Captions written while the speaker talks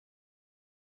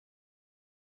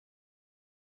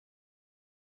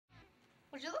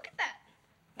Would you look at that?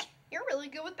 You're really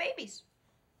good with babies.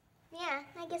 Yeah,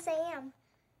 I guess I am.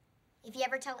 If you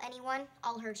ever tell anyone,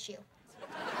 I'll hurt you.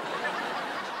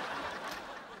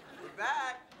 We're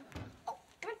back. Oh,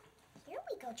 come on. Here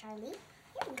we go, Charlie.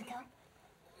 Here we go.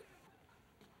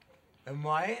 Am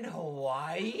I in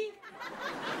Hawaii?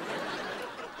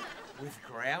 With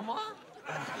Grandma?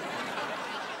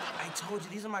 I told you,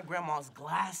 these are my grandma's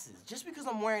glasses. Just because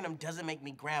I'm wearing them doesn't make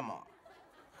me Grandma.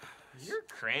 You're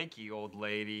cranky, old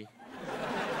lady.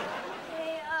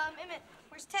 Hey, Emmett,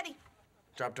 where's Teddy?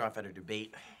 Dropped her off at her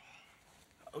debate.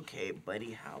 Okay,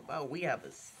 buddy, how about we have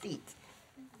a seat?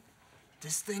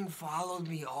 This thing followed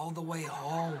me all the way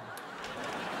home.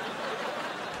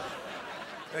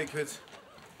 Hey, kids.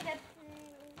 Dad.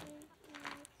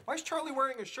 Why is Charlie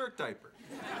wearing a shirt diaper?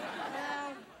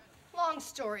 Long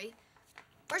story.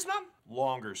 Where's Mom?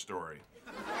 Longer story.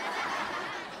 Hi,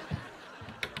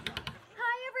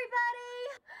 everybody.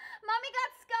 Mommy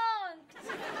got skunked.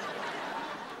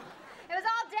 It was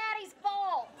all Daddy's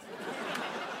fault.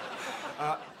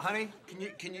 Honey,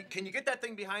 can you get that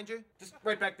thing behind you? Just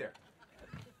right back there.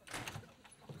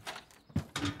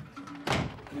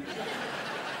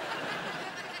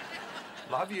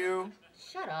 Love you.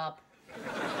 Shut up.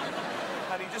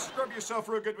 Honey, just scrub yourself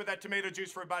real good with that tomato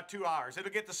juice for about 2 hours. It'll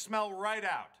get the smell right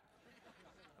out.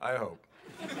 I hope.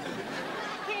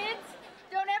 Kids,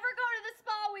 don't ever go to the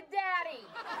spa with Daddy.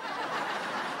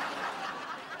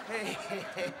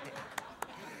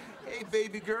 Hey,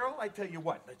 baby girl, I tell you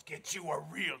what, let's get you a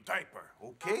real diaper,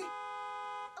 okay?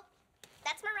 Oh,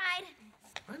 that's my ride.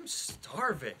 I'm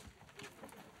starving.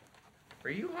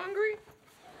 Are you hungry?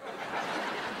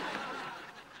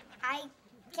 I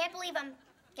can't believe I'm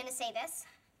gonna say this,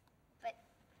 but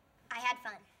I had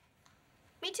fun.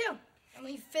 Me too. And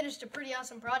we finished a pretty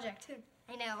awesome project.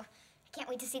 I know. I can't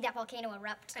wait to see that volcano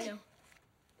erupt. I know.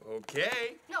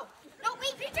 Okay. No,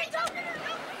 wait, PJ, no.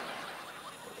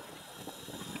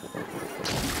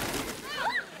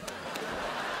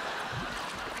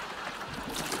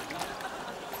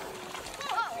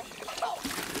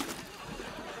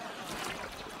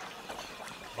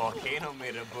 Volcano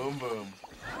made a boom boom.